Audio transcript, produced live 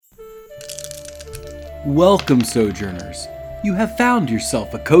Welcome, Sojourners. You have found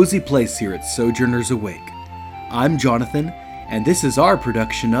yourself a cozy place here at Sojourners Awake. I'm Jonathan, and this is our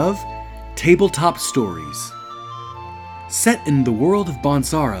production of Tabletop Stories. Set in the world of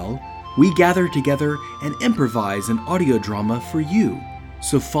Bonsarel, we gather together and improvise an audio drama for you,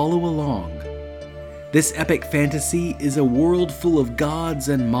 so follow along. This epic fantasy is a world full of gods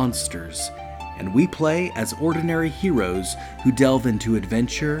and monsters, and we play as ordinary heroes who delve into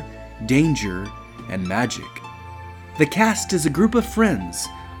adventure, danger, and magic. The cast is a group of friends,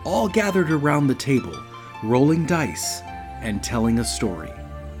 all gathered around the table, rolling dice and telling a story.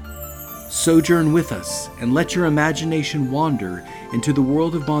 Sojourn with us and let your imagination wander into the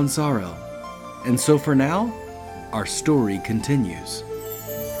world of Bonsarel. And so for now, our story continues.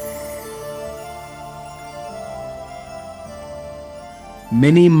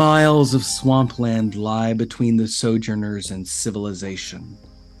 Many miles of swampland lie between the Sojourners and civilization.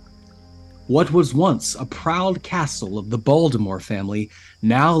 What was once a proud castle of the Baltimore family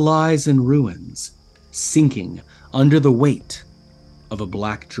now lies in ruins, sinking under the weight of a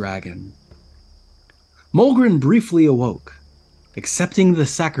black dragon. Mulgren briefly awoke, accepting the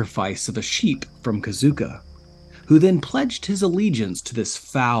sacrifice of a sheep from Kazuka, who then pledged his allegiance to this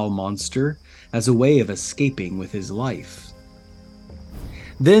foul monster as a way of escaping with his life.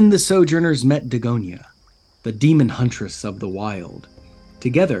 Then the Sojourners met Dagonia, the demon huntress of the wild.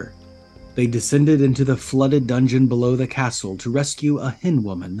 Together, they descended into the flooded dungeon below the castle to rescue a hen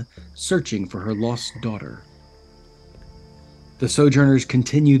woman searching for her lost daughter. The Sojourners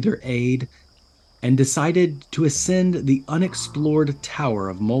continued their aid and decided to ascend the unexplored tower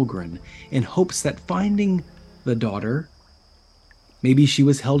of Mulgren in hopes that finding the daughter, maybe she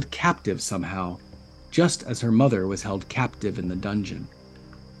was held captive somehow, just as her mother was held captive in the dungeon.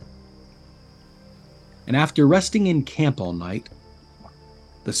 And after resting in camp all night,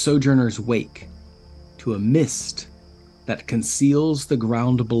 the Sojourners wake to a mist that conceals the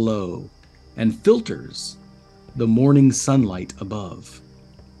ground below and filters the morning sunlight above.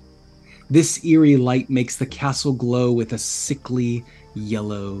 This eerie light makes the castle glow with a sickly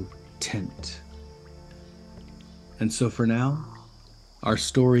yellow tint. And so for now, our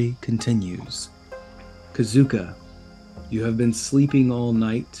story continues. Kazuka, you have been sleeping all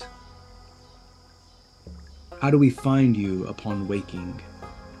night. How do we find you upon waking?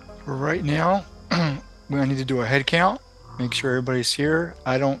 Right now, we need to do a head count, make sure everybody's here.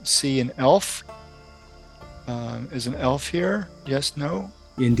 I don't see an elf. Is an elf here? Yes, no?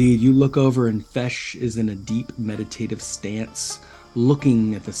 Indeed, you look over and Fesh is in a deep meditative stance,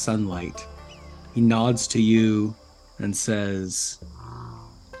 looking at the sunlight. He nods to you and says,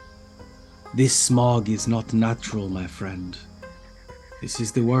 "This smog is not natural, my friend. This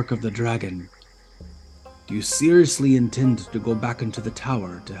is the work of the dragon. Do you seriously intend to go back into the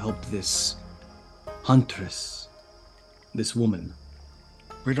tower to help this huntress, this woman?"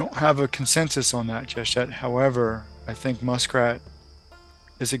 We don't have a consensus on that just yet. However, I think Muskrat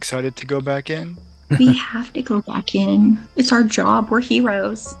is excited to go back in. We have to go back in. It's our job. We're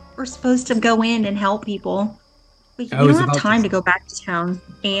heroes. We're supposed to go in and help people. We don't have time to go back to town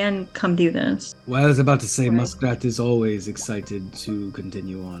and come do this. Well, I was about to say, Right. Muskrat is always excited to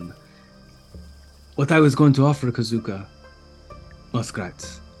continue on. What I was going to offer, Kazuka,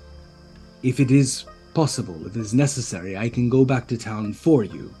 Muskrat, if it is possible, if it is necessary, I can go back to town for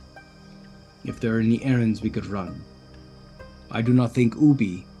you. If there are any errands we could run. I do not think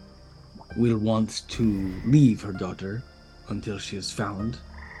Ubi will want to leave her daughter until she is found,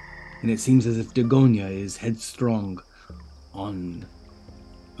 and it seems as if Dagonia is headstrong on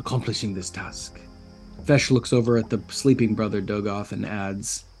accomplishing this task. Fesh looks over at the sleeping brother Dogoth and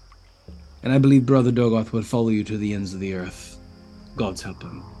adds, "And I believe Brother Dogoth would follow you to the ends of the earth. God's help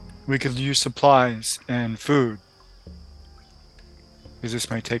him." We could use supplies and food, because this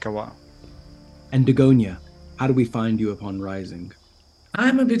may take a while. And Dagonia, how do we find you upon rising?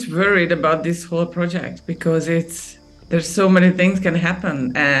 I'm a bit worried about this whole project because there's so many things can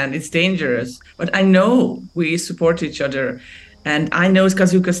happen and it's dangerous. But I know we support each other, and I know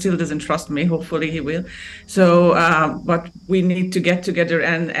Kazuka still doesn't trust me. Hopefully he will. So, but we need to get together,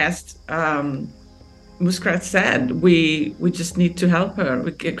 and as Muskrat said, we just need to help her.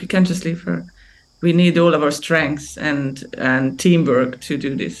 We can't just leave her. We need all of our strengths and teamwork to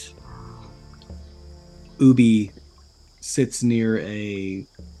do this. Ubi sits near a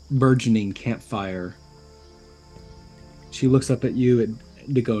burgeoning campfire. She looks up at you, at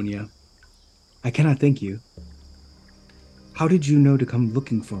Dagonia. "I cannot thank you. How did you know to come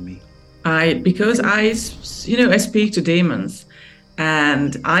looking for me?" Because I speak to demons,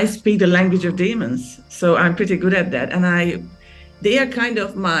 and I speak the language of demons, so I'm pretty good at that. And they are kind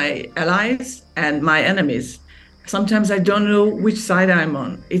of my allies, and my enemies. Sometimes I don't know which side I'm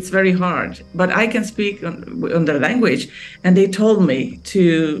on. It's very hard, but I can speak on the language, and they told me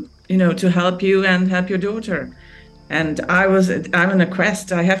to, to help you and help your daughter. And I'm on a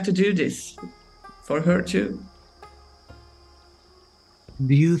quest. I have to do this for her too.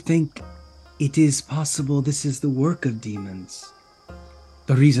 Do you think it is possible this is the work of demons?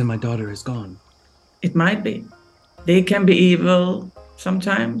 The reason my daughter is gone. It might be. They can be evil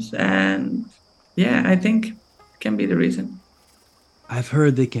sometimes, and yeah, I think it can be the reason. I've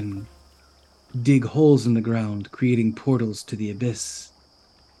heard they can dig holes in the ground, creating portals to the abyss,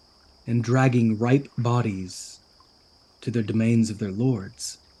 and dragging ripe bodies to their domains of their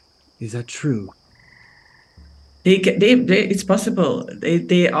lords. Is that true? It's possible.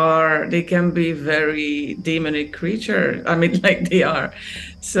 They can be very demonic creature. I mean, like they are.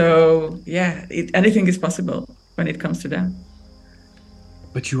 So yeah, anything is possible when it comes to them.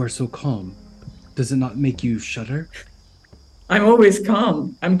 But you are so calm. Does it not make you shudder? I'm always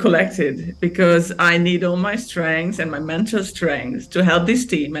calm. I'm collected because I need all my strengths and my mental strengths to help this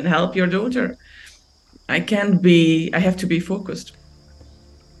team and help your daughter. I have to be focused.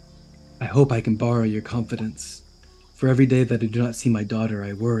 I hope I can borrow your confidence. For every day that I do not see my daughter,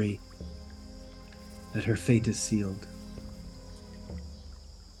 I worry that her fate is sealed.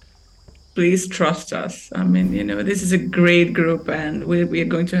 Please trust us. I mean, this is a great group and we are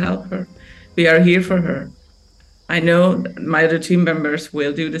going to help her. We are here for her. I know my other team members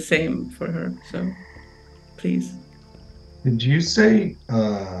will do the same for her. So please. Did you say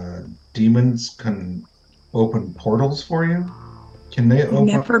demons can open portals for you? Can they I've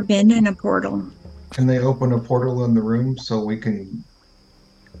never been in a portal. Can they open a portal in the room so we can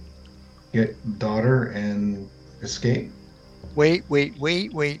get daughter and escape? Wait. We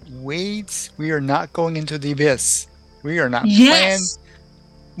are not going into the abyss. We are not Yes.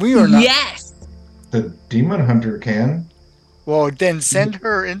 We are not. Yes. The demon hunter can. Well, then send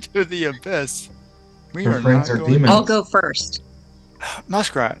her into the abyss. We Her are friends not are going. demons. I'll go first.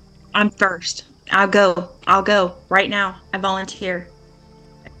 Muskrat. I'm first. I'll go right now. I volunteer.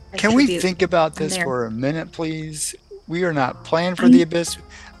 Can we think about this for a minute, please? We are not planning for the abyss.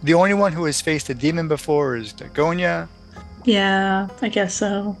 The only one who has faced a demon before is Dagonia. Yeah, I guess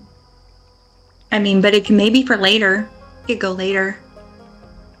so. I mean, but it can maybe for later. It could go later.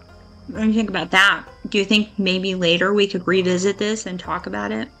 What do you think about that? Do you think maybe later we could revisit this and talk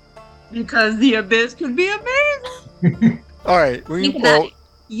about it? Because the abyss could be amazing. All right. Think about it.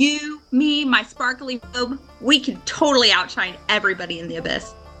 You, me, my sparkly robe, we can totally outshine everybody in the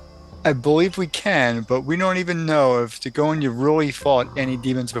abyss. I believe we can, but we don't even know if Dagonia really fought any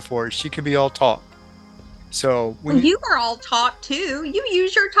demons before. She could be all talk. So you were all talk too. You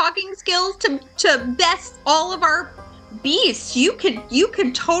use your talking skills to best all of our beasts. You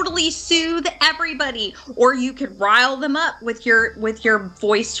could totally soothe everybody, or you could rile them up with your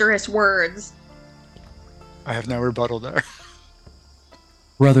boisterous words. I have no rebuttal there.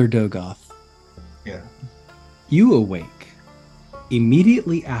 Brother Dogoth. Yeah. You awake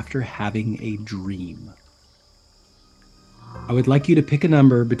immediately after having a dream. I would like you to pick a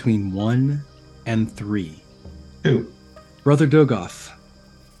number between 1 and 3. 2. Brother Dogoth,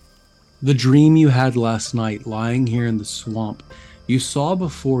 the dream you had last night lying here in the swamp, you saw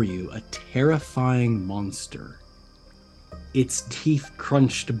before you a terrifying monster. Its teeth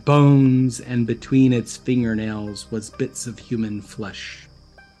crunched bones, and between its fingernails was bits of human flesh.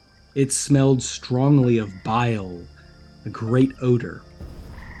 It smelled strongly of bile, a great odor.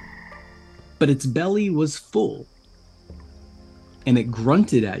 But its belly was full, and it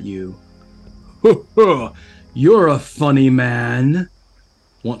grunted at you. "Ho ho! You're a funny man.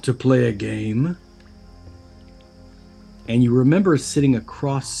 Want to play a game?" And you remember sitting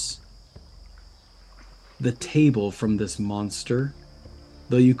across the table from this monster.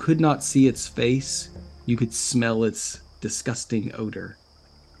 Though you could not see its face, you could smell its disgusting odor.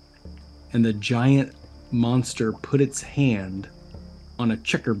 And the giant monster put its hand on a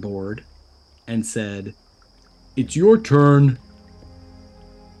checkerboard and said, "It's your turn."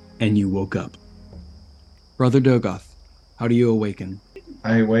 And you woke up. Brother Dogoth, how do you awaken?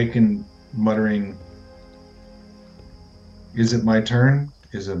 I awaken muttering, "Is it my turn?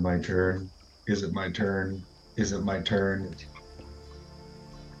 Is it my turn? Is it my turn? Is it my turn?"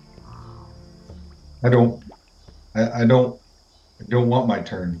 I don't want my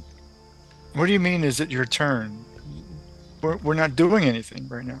turn. What do you mean, is it your turn? We're not doing anything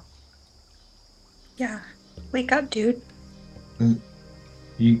right now. Yeah. Wake up, dude.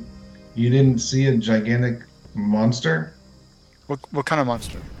 You didn't see a gigantic monster? What kind of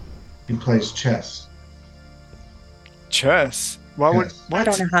monster? He plays chess. Chess? Why would Yes. what?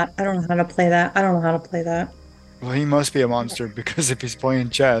 I don't know how to play that. I don't know how to play that. Well, he must be a monster because if he's playing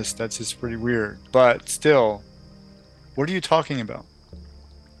chess, that's just pretty weird. But still, what are you talking about?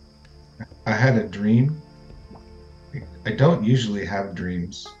 I had a dream. I don't usually have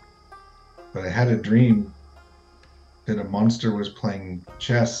dreams, but I had a dream that a monster was playing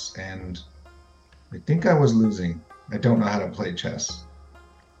chess, and I think I was losing. I don't know how to play chess,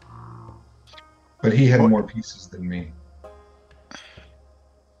 but he had What more pieces than me.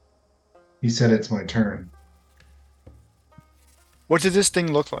 He said it's my turn. what did this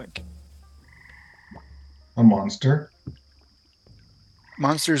thing look like? A monster,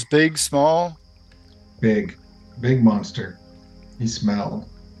 Monsters big, small? big, big monster. He smelled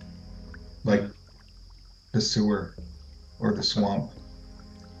like the sewer or the swamp.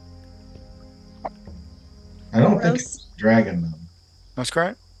 I don't think it Gross. was a dragon though.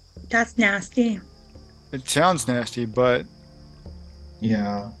 Muskrat? That's nasty. It sounds nasty, but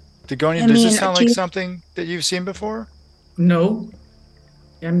Yeah, Dagonia, I does this mean, sound do like you, something that you've seen before? No,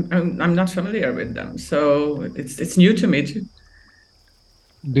 I'm not familiar with them, so it's new to me too.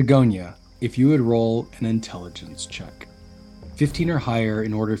 Dagonia, if you would roll an intelligence check, 15 or higher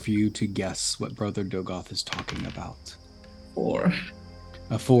in order for you to guess what Brother Dogoth is talking about. Or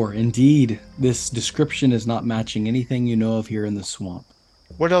A 4. Indeed, this description is not matching anything you know of here in the swamp.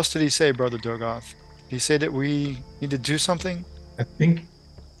 What else did he say, Brother Dogoth? Did he say that we need to do something? I think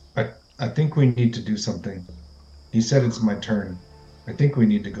I think we need to do something. He said it's my turn. I think we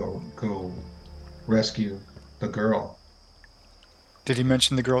need to go rescue the girl. Did he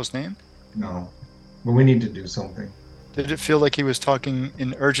mention the girl's name? No, but we need to do something. Did it feel like he was talking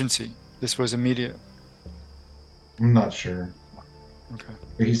in urgency? This was immediate. I'm not sure. Okay.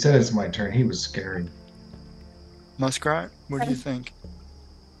 But he said it's my turn. He was scary. Muskrat, what do you think?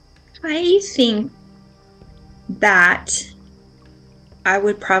 I think that I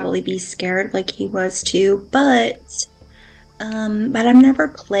would probably be scared like he was too, but I've never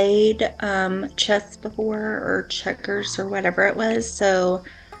played chess before or checkers or whatever it was, so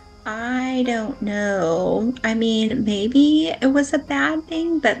I don't know. I mean, maybe it was a bad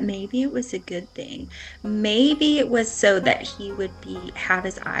thing, but maybe it was a good thing. Maybe it was so that he would have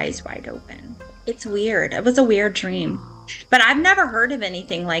his eyes wide open. It's weird. It was a weird dream. But I've never heard of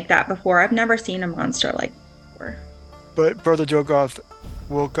anything like that before. I've never seen a monster like that before. But Brother Dogoth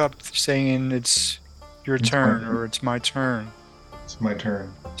woke up saying it's your It's turn my, or it's my turn. it's my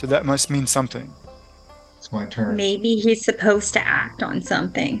turn. So that must mean something. It's my turn. Maybe he's supposed to act on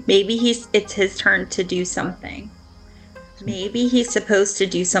something. Maybe it's his turn to do something. Maybe he's supposed to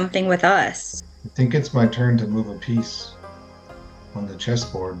do something with us. I think it's my turn to move a piece on the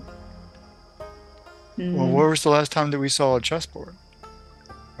chessboard. Well, Hmm. where was the last time that we saw a chessboard?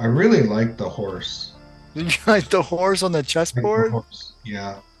 I really like the horse. Did you like the horse on the Like the chessboard? horse.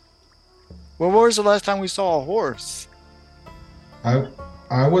 Yeah. Well, where was the last time we saw a horse? I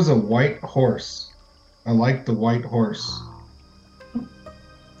I was a white horse. I like the white horse.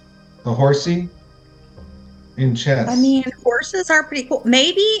 The horsey in chess. I mean, horses are pretty cool.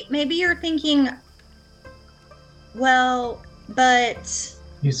 Maybe you're thinking, well, but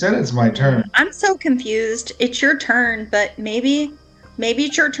You said it's my turn. I'm so confused. It's your turn, but maybe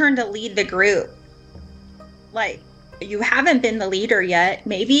it's your turn to lead the group. Like, you haven't been the leader yet.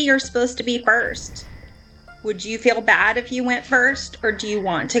 Maybe you're supposed to be first. Would you feel bad if you went first, or do you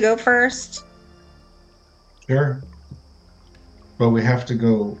want to go first? Sure. But we have to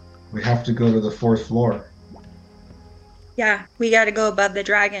go to the fourth floor. Yeah, we got to go above the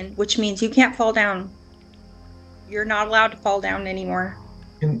dragon, which means you can't fall down. You're not allowed to fall down anymore.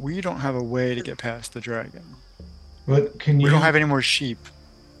 We don't have a way to get past the dragon. But We don't have any more sheep.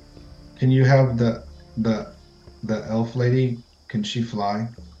 can you have the elf lady? Can she fly?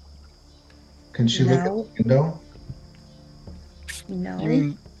 Can she look at No. the window? No. You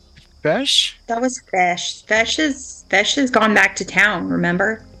mean Besh? That was Fesh. Fesh has gone back to town,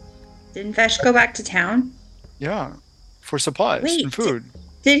 remember? Didn't Fesh go back to town? Yeah. For supplies Wait, and food.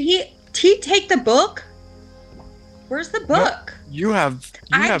 Did he take the book? Where's the book? You have the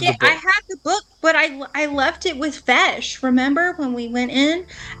I book. have the book, but I left it with Fesh. Remember when we went in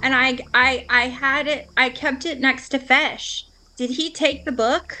and I had it, I kept it next to Fesh. Did he take the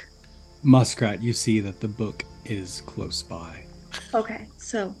book? Muskrat, you see that the book is close by. Okay,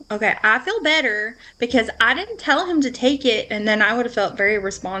 I feel better because I didn't tell him to take it, and then I would have felt very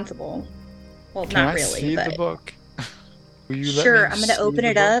responsible. Well, Can not I really, see but the book? Will you let sure. me I'm gonna see open the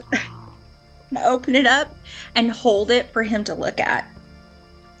it book? up. I'm gonna open it up and hold it for him to look at.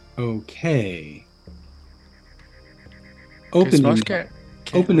 Okay. Okay, Opening, Muskrat.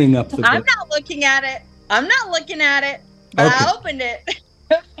 opening up the I'm book. not looking at it. I'm not looking at it. But Okay. I opened it.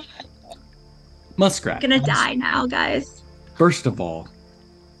 Muskrat. I'm gonna die now, guys. First of all,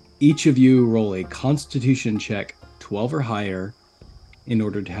 each of you roll a Constitution check, 12 or higher, in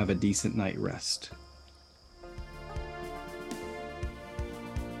order to have a decent night rest.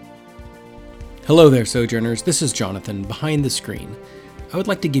 Hello there, Sojourners. This is Jonathan, behind the screen. I would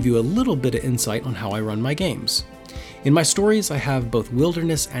like to give you a little bit of insight on how I run my games. In my stories, I have both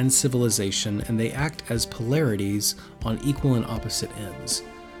wilderness and civilization, and they act as polarities on equal and opposite ends.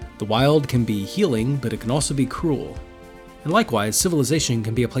 The wild can be healing, but it can also be cruel. And likewise, civilization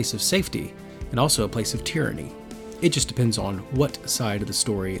can be a place of safety, and also a place of tyranny. It just depends on what side of the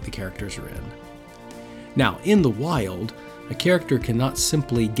story the characters are in. Now, in the wild, a character cannot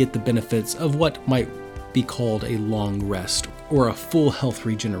simply get the benefits of what might be called a long rest or a full health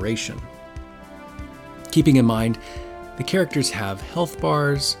regeneration. Keeping in mind, the characters have health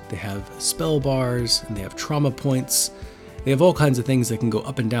bars, they have spell bars, and they have trauma points. They have all kinds of things that can go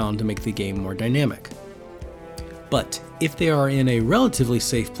up and down to make the game more dynamic. But if they are in a relatively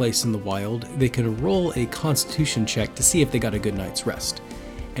safe place in the wild, they can roll a Constitution check to see if they got a good night's rest.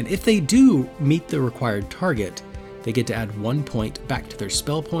 And if they do meet the required target, they get to add 1 point back to their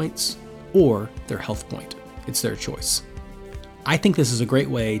spell points or their health point. It's their choice. I think this is a great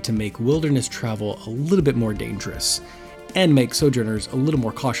way to make wilderness travel a little bit more dangerous and make sojourners a little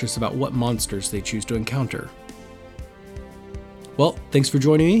more cautious about what monsters they choose to encounter. Well, thanks for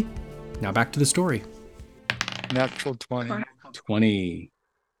joining me. Now back to the story. Natural 20. 20.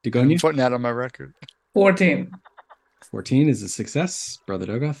 I'm Degonia? putting that on my record. 14. 14 is a success. Brother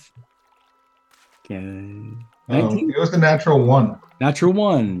Dogoth? Okay. Oh, 19? it was the natural one. Natural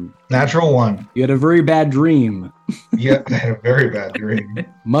 1. Natural one. You had a very bad dream. Yeah, I had a very bad dream.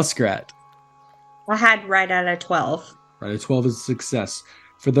 Muskrat. I had right at a 12. Right, a 12 is a success.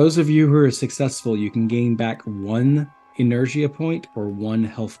 For those of you who are successful, you can gain back 1 inertia point or 1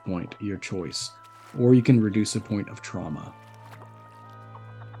 health point, your choice. Or you can reduce a point of trauma.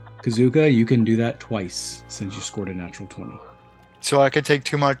 Kazuka, you can do that twice since you scored a natural 20. So I could take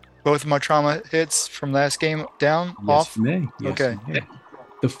both of my trauma hits from last game down, Yes, off? you may. Yes, Okay. you may.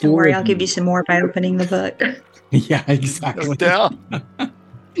 The Don't 4 worry, of I'll give you some more by opening the book. Yeah, exactly. Down.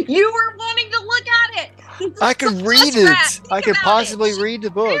 You were wanting to look at it. This is I could the read muskrat. it. Think I could about possibly it. read the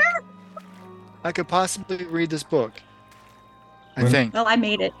book. I could possibly read this book. I When- think. Well, I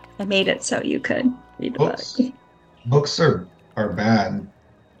made it so you could read the book. Books. Books are bad.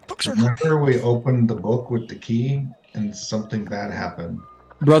 Books are not. Remember we opened the book with the key and something bad happened.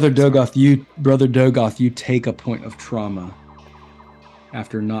 Brother Dogoth, you take a point of trauma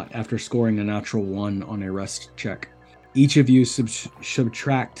after scoring a natural 1 on a rest check. Each of you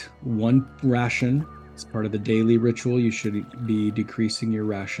subtract 1 ration. As part of the daily ritual, you should be decreasing your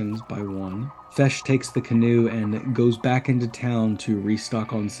rations by 1. Fesh takes the canoe and goes back into town to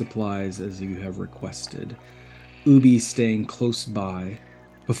restock on supplies as you have requested. Ubi staying close by.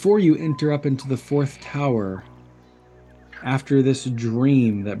 Before you enter up into the 4th tower, after this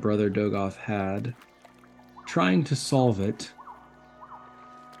dream that Brother Dogoth had, trying to solve it,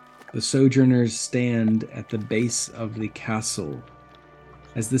 the sojourners stand at the base of the castle.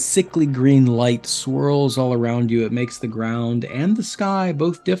 As the sickly green light swirls all around you, it makes the ground and the sky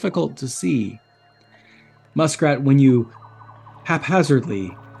both difficult to see. Muskrat, when you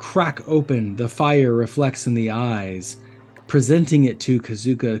haphazardly crack open, the fire reflects in the eyes, presenting it to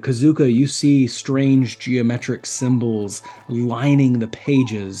Kazuka. Kazuka, you see strange geometric symbols lining the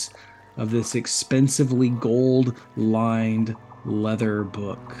pages of this expensively gold-lined leather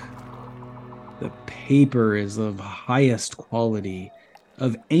book. The paper is of highest quality,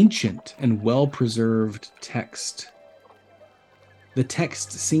 of ancient and well-preserved text. The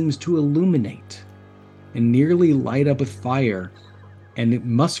text seems to illuminate and nearly light up with fire. And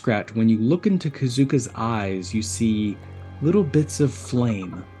Muskrat, when you look into Kazuka's eyes, you see little bits of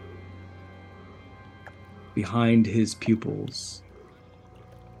flame behind his pupils.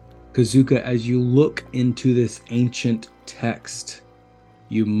 Kazuka, as you look into this ancient text,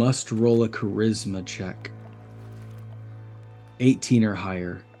 you must roll a charisma check. 18 or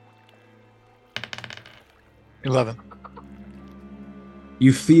higher. 11.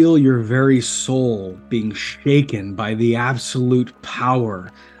 You feel your very soul being shaken by the absolute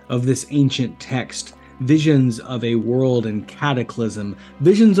power of this ancient text. Visions of a world in cataclysm,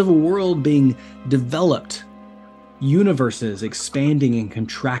 visions of a world being developed, universes expanding and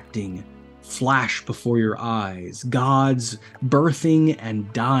contracting flash before your eyes, gods birthing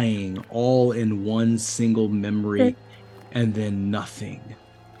and dying all in one single memory, and then nothing,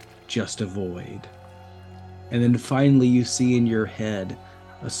 just a void. And then finally you see in your head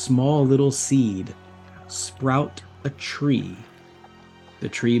a small little seed sprout a tree. The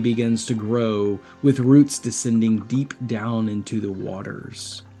tree begins to grow with roots descending deep down into the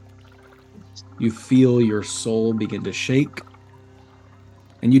waters. You feel your soul begin to shake,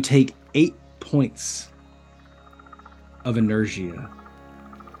 and you take 8 points of inertia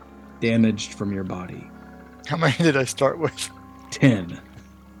damaged from your body. How many did I start with? 10.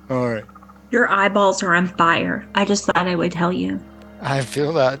 All right. Your eyeballs are on fire. I just thought I would tell you. I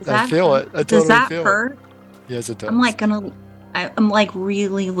feel that. Does I that feel hurt? it. I Does totally that feel hurt? it. Yes, it does. I'm like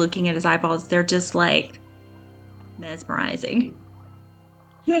really looking at his eyeballs. They're just like mesmerizing.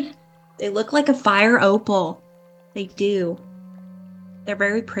 They look like a fire opal. They do. They're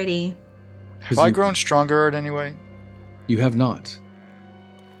very pretty. Have I grown stronger in any way? You have not.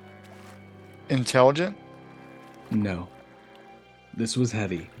 Intelligent? No. This was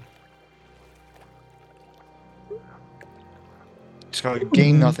heavy. So I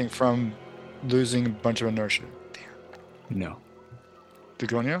gain nothing from losing a bunch of inertia. No.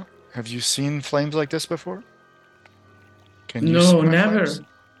 Begonia, have you seen flames like this before? Can you No, see my never. flames?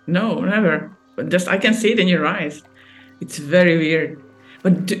 No, never. But just I can see it in your eyes. It's very weird.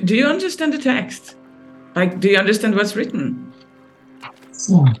 But do you understand the text? Like, do you understand what's written?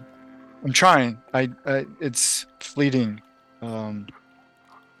 I'm trying. It's fleeting. Brother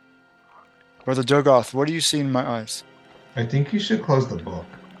Dogoth, what do you see in my eyes? I think you should close the book.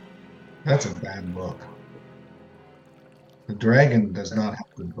 That's a bad book. The dragon does not have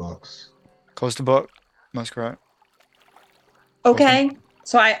good books. Close the book, Muskrat. Okay.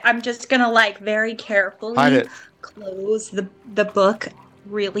 So I'm just gonna like very Hide carefully it. close the book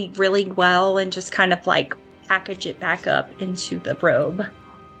really, really well and just kind of like package it back up into the robe.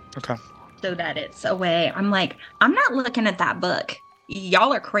 Okay. So that it's away. I'm like, I'm not looking at that book.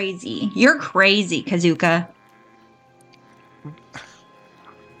 Y'all are crazy. You're crazy, Kazuka.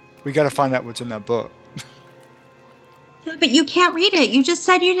 We got to find out what's in that book. But you can't read it. You just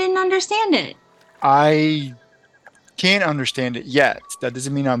said you didn't understand it. I can't understand it yet. That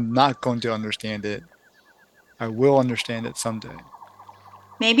doesn't mean I'm not going to understand it. I will understand it someday.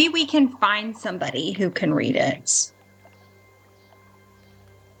 Maybe we can find somebody who can read it.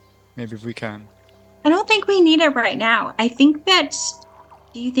 Maybe if we can. I don't think we need it right now. I think that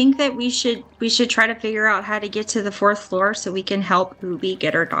do you think that we should try to figure out how to get to the 4th floor so we can help Ubi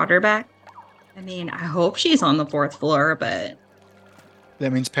get her daughter back? I mean, I hope she's on the 4th floor, but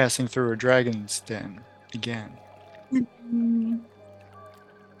That means passing through a dragon's den again. Mm,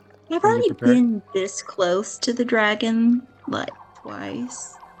 I've Are you already prepared? been this close to the dragon like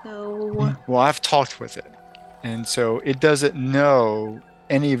twice. So Well, I've talked with it. And so it doesn't know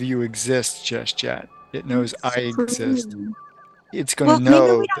any of you exist just yet. It knows I exist. True. It's going Well, to maybe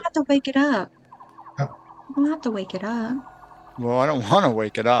know. we don't have to wake it up. Oh. We don't have to wake it up. Well, I don't want to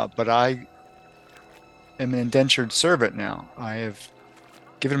wake it up, but I am an indentured servant now. I have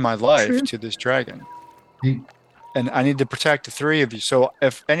given my life True. to this dragon. He- And I need to protect the 3 of you. So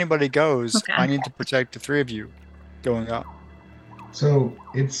if anybody goes, Okay. I need to protect the 3 of you going up. So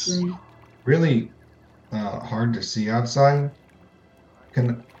it's really hard to see outside.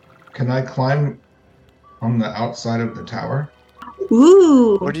 Can I climb on the outside of the tower?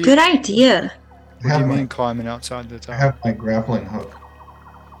 Ooh, What do you- good idea. I What do you have mean my, climbing outside the I tower? have my grappling hook.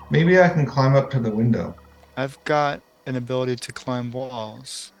 Maybe I can climb up to the window. I've got an ability to climb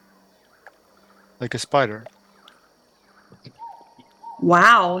walls. Like a spider.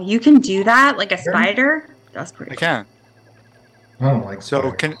 Wow, you can do that like a Sure. spider? That's pretty I cool. can. I don't like So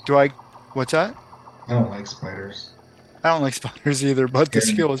spiders. what's that? I don't like spiders. I don't like spiders either, but the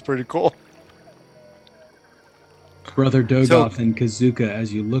Scary. skill is pretty cool. Brother Dogoth and Kazuka,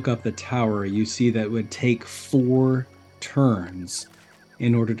 as you look up the tower, you see that it would take 4 turns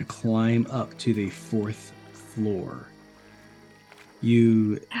in order to climb up to the 4th floor.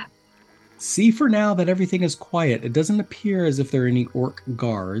 You see for now that everything is quiet. It doesn't appear as if there are any orc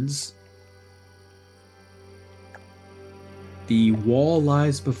guards. The wall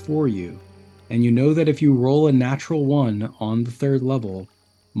lies before you, and you know that if you roll a natural 1 on the 3rd level,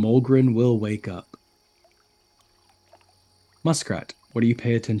 Mulgren will wake up. Muskrat, what do you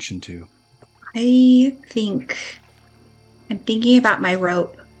pay attention to? I'm thinking about my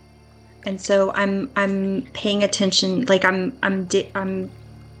rope. And so I'm paying attention, like I'm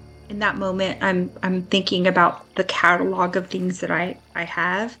in that moment I'm thinking about the catalog of things that I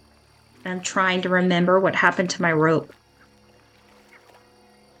have. And I'm trying to remember what happened to my rope.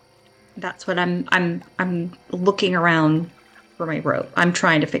 That's what I'm looking around for my rope. I'm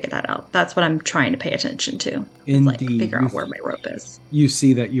trying to figure that out. That's what I'm trying to pay attention to. Like Indeed, figure out where my rope is. you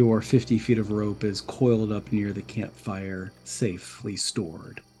see that your 50 feet of rope is coiled up near the campfire, safely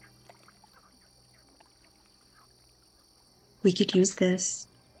stored. We could use this.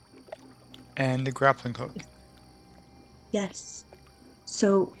 And the grappling hook. Yes.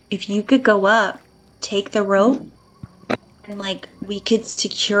 So if you could go up, take the rope, and like we could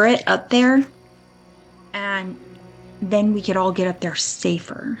secure it up there, and then we could all get up there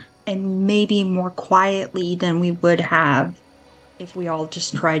safer and maybe more quietly than we would have if we all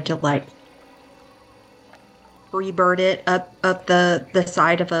just tried to like freebird it up the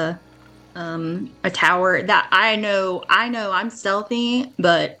side of a tower. That I know I'm stealthy,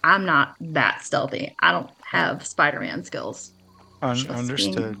 but I'm not that stealthy. I don't have Spider-Man skills. Just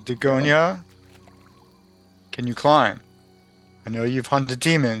Understood. being- Dagonia, can you climb? I know you've hunted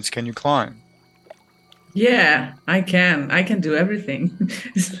demons. Can you climb? Yeah, I can. I can do everything.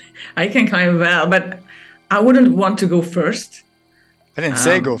 I can climb well, but I wouldn't want to go first. I didn't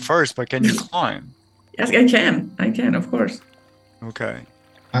say go first, but can you climb? Yes, I can. I can, of course. Okay.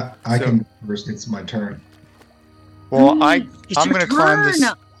 I can go first. It's my turn. Well, It's I'm your gonna climb this.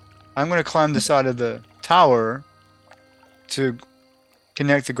 turn. I'm gonna climb the side of the tower to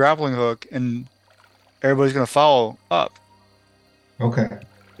connect the grappling hook, and everybody's gonna follow up. Okay.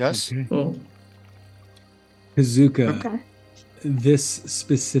 Yes. Okay. Cool. Kazuka, Okay. this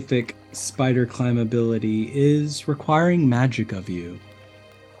specific spider climb ability is requiring magic of you.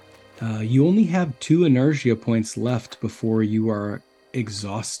 You only have 2 inertia points left before you are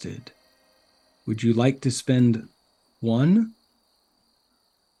exhausted. Would you like to spend 1?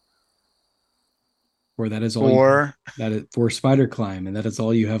 Or that is all Or that is for spider climb, and that is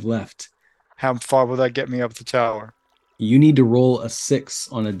all you have left. how far will that get me up the tower? You need to roll a 6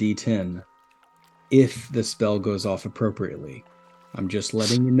 on a d10 if the spell goes off appropriately. I'm just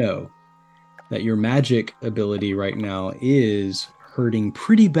letting you know that your magic ability right now is hurting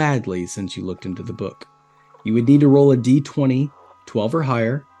pretty badly since you looked into the book. You would need to roll a d20, 12 or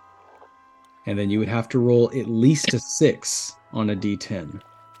higher, and then you would have to roll at least a 6 on a d10.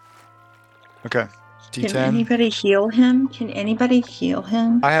 Okay. Can D10. anybody heal him? Can anybody heal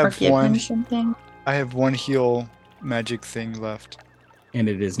him? I have or give one. him something? I have 1 heal magic thing left. And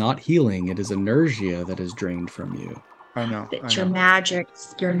it is not healing, it is inertia that is drained from you. I know. It's I your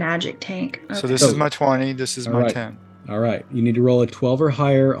know. magic tank. So Okay. this is my 20. This is All my right. 10. All right, you need to roll a 12 or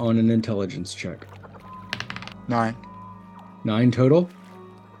higher on an intelligence check. 9. 9 total?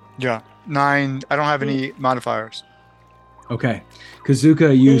 Yeah. 9. I don't have any modifiers. Okay.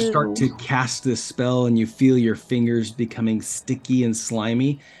 Kazuka, you Ew. start to cast this spell and you feel your fingers becoming sticky and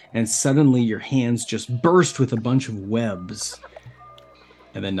slimy, and suddenly your hands just burst with a bunch of webs.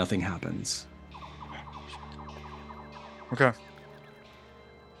 And then nothing happens. Okay.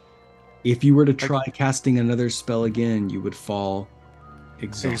 If you were to try casting another spell again, you would fall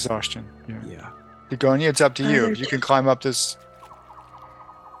exhausted. Exhaustion. Yeah. Yeah. Dagonia, it's up to you. Other You can climb up this.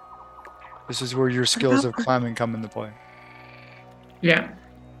 This is where your skills of climbing come into play. Yeah.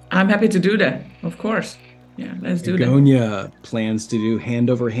 I'm happy to do that, of course. Yeah, let's do that. Begonia plans to do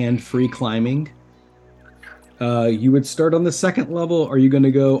hand-over-hand free climbing. You would start on the 2nd level. Are you going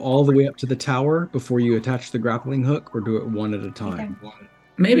to go all the way up to the tower before you attach the grappling hook, or do it one at a time?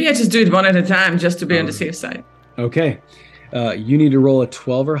 Maybe I just do it one at a time just to be on the safe side. Okay. You need to roll a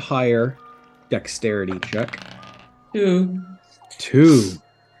 12 or higher dexterity check. 2. 2.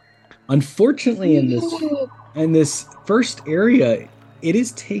 Unfortunately, in this first area, it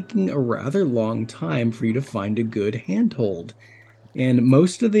is taking a rather long time for you to find a good handhold. And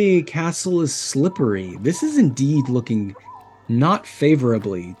most of the castle is slippery. This is indeed looking not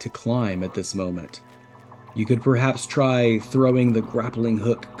favorably to climb at this moment. You could perhaps try throwing the grappling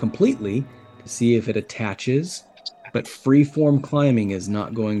hook completely to see if it attaches, but freeform climbing is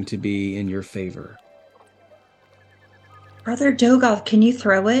not going to be in your favor. Brother Dogoth, can you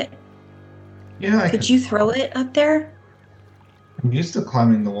throw it? Yeah, Could you throw it up there? I'm used to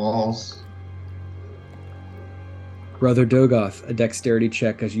climbing the walls. Brother Dogoth, a dexterity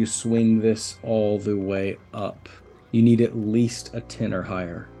check as you swing this all the way up. You need at least a 10 or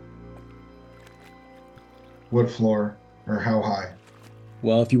higher. What floor or how high?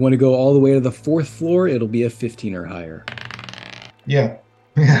 Well, if you want to go all the way to the 4th floor, it'll be a 15 or higher. Yeah.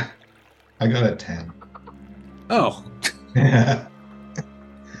 Yeah. I got a 10. Oh, Yeah.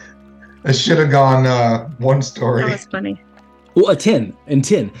 I should have gone one story. That was funny. well, a 10 and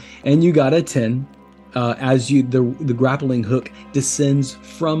 10. And you got a 10 as the grappling hook descends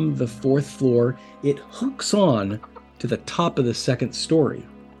from the 4th floor. It hooks on to the top of the 2nd story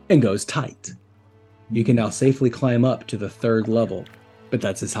and goes tight. You can now safely climb up to the 3rd level, but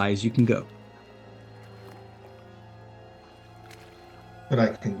that's as high as you can go. But I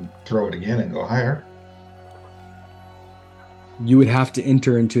can throw it again and go higher. You would have to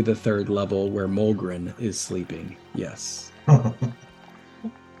enter into the 3rd level where Mulgren is sleeping. Yes. What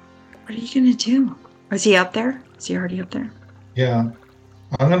are you gonna do? Is he up there? Is he already up there? Yeah,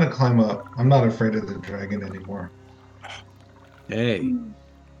 I'm gonna climb up. I'm not afraid of the dragon anymore. Hey.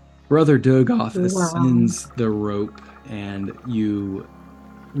 Brother Dogoth Wow. ascends the rope, and you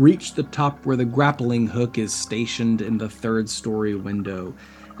reach the top where the grappling hook is stationed in the third story window.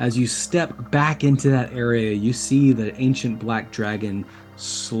 As you step back into that area, you see the ancient black dragon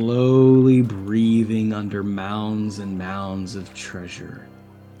slowly breathing under mounds and mounds of treasure.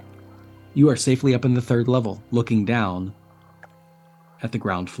 You are safely up in the third level, looking down at the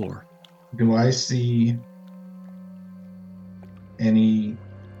ground floor. Do I see any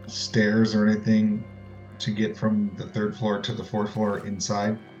stairs or anything to get from the third floor to the fourth floor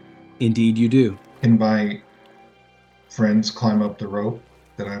inside? Indeed, you do. Can my friends climb up the rope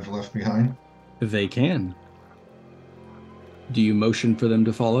that I've left behind? They can. Do you motion for them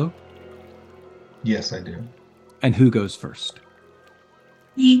to follow? Yes, I do. And who goes first?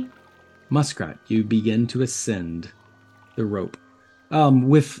 He- Muskrat, you begin to ascend the rope.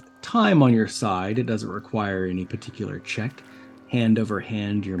 With time on your side, it doesn't require any particular check. Hand over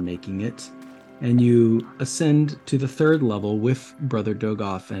hand, you're making it. And you ascend to the third level with Brother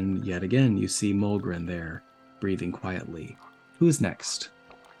Dogoth, and yet again, you see Mulgren there, breathing quietly. Who is next?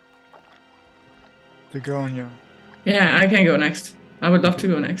 Begonia. Yeah, I can go next. I would love to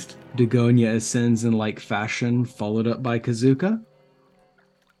go next. Dagonia ascends in like fashion, followed up by Kazuka.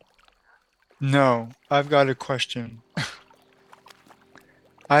 No, I've got a question.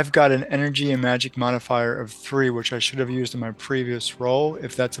 I've got an energy and magic modifier of 3, which I should have used in my previous roll.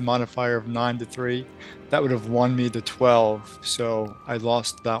 If that's a modifier of 9 to 3, that would have won me the 12, so I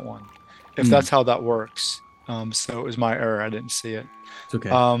lost that one. If that's how that works. So it was my error. I didn't see it. It's okay.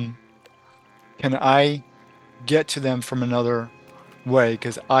 Can I get to them from another way?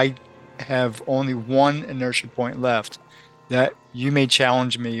 Because I have only one inertia point left. That you may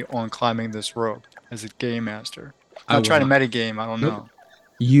challenge me on climbing this rope as a game master. I Not will trying to not. metagame. I don't Nope. know.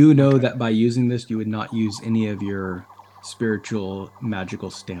 You know Okay. that by using this, you would not use any of your spiritual magical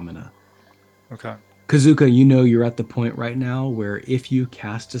stamina. Okay. Kazuka, you know you're at the point right now where if you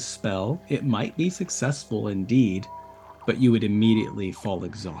cast a spell, it might be successful indeed, but you would immediately fall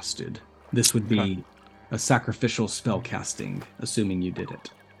exhausted. This would Okay. be a sacrificial spell casting, assuming you did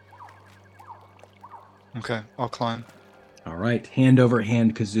it. Okay. I'll climb. All right, hand over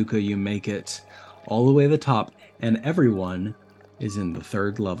hand, Kazuka, you make it all the way to the top, and everyone is in the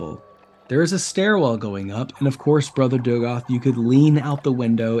third level. There is a stairwell going up, and of course, Brother Dogoth, you could lean out the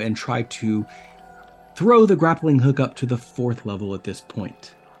window and try to throw the grappling hook up to the fourth level at this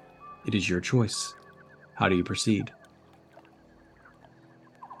point. It is your choice. How do you proceed?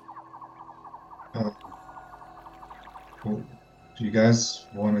 Well, do you guys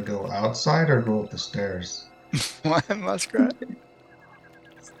want to go outside or go up the stairs? What, Muskrat?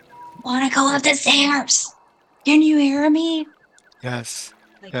 Want to go up the stairs? Can you hear me? Yes.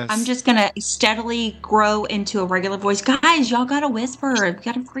 Like, Yes. I'm just gonna steadily grow into a regular voice. Guys, y'all gotta whisper. We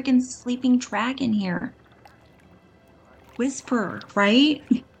got a freaking sleeping dragon here. Whisper, right?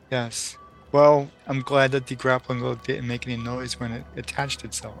 Yes. Well, I'm glad that the grappling hook didn't make any noise when it attached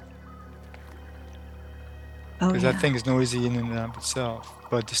itself. Oh, Because yeah. that thing is noisy in and of itself.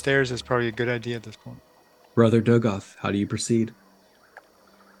 But the stairs is probably a good idea at this point. Brother Dogoth, how do you proceed?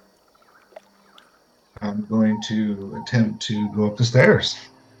 I'm going to attempt to go up the stairs.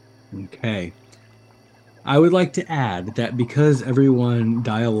 Okay. I would like to add that because everyone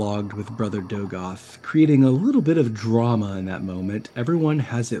dialogued with Brother Dogoth, creating a little bit of drama in that moment, everyone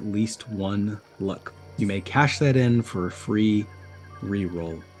has at least one luck. You may cash that in for a free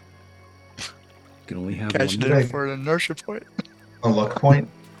reroll. You can only have Cash one. it in for an inertia point. A luck point?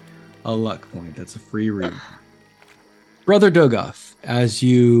 A luck point. That's a free reroll. Brother Dogoth, as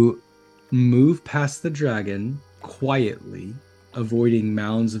you move past the dragon quietly, avoiding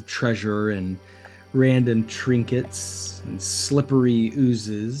mounds of treasure and random trinkets and slippery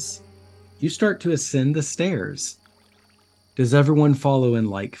oozes, you start to ascend the stairs. Does everyone follow in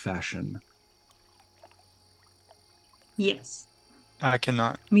like fashion? Yes. I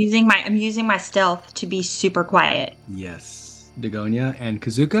cannot. I'm using my stealth to be super quiet. Yes. Dagonia and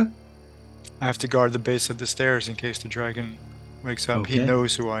Kazuka? I have to guard the base of the stairs in case the dragon wakes up. He Okay.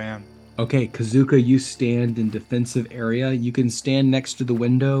 knows who I am. Okay, Kazuka, you stand in defensive area. You can stand next to the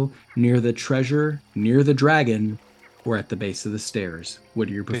window, near the treasure, near the dragon, or at the base of the stairs. What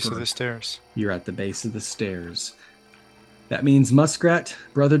do you prefer? Base of the stairs. You're at the base of the stairs. That means Muskrat,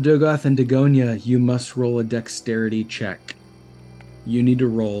 Brother Dogoth, and Dagonia, you must roll a dexterity check. You need to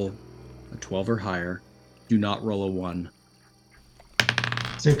roll a 12 or higher. Do not roll a 1.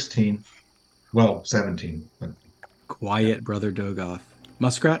 16. Well, 17. But Quiet, Brother Dogoth.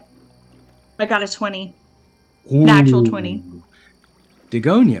 Muskrat? I got a 20. Natural 20.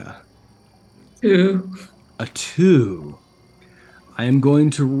 Dagonia? 2. A 2. I am going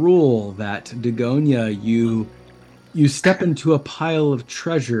to rule that, Dagonia, you step into a pile of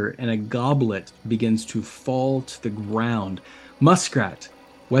treasure and a goblet begins to fall to the ground. Muskrat,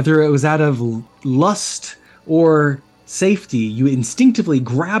 whether it was out of lust or safety, you instinctively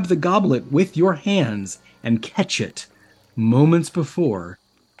grab the goblet with your hands and catch it moments before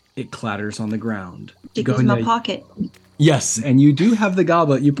it clatters on the ground. It goes in my pocket. Yes, and you do have the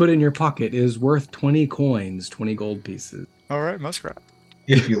goblet you put in your pocket. It is worth 20 coins, 20 gold pieces. All right, Muskrat.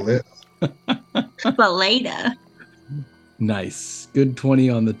 If you live. But later. Nice. Good 20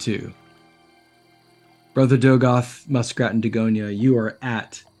 on the 2. Brother Dogoth, Muskrat, and Dagonia, you are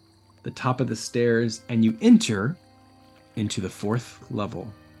at the top of the stairs and you enter into the 4th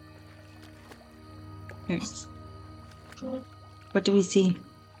level. Yes. What do we see?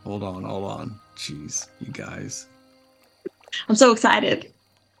 Hold on. Jeez, you guys. I'm so excited.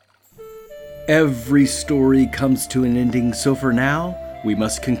 Every story comes to an ending, so for now, we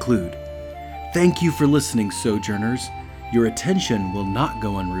must conclude. Thank you for listening, Sojourners. Your attention will not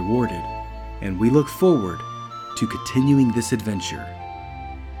go unrewarded, and we look forward to continuing this adventure.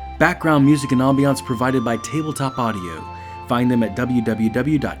 Background music and ambiance provided by Tabletop Audio. Find them at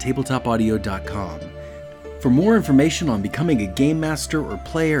www.tabletopaudio.com. For more information on becoming a game master or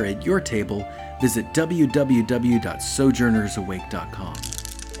player at your table, visit www.sojournersawake.com.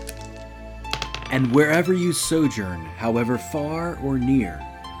 And wherever you sojourn, however far or near,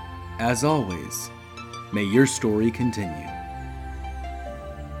 as always, may your story continue.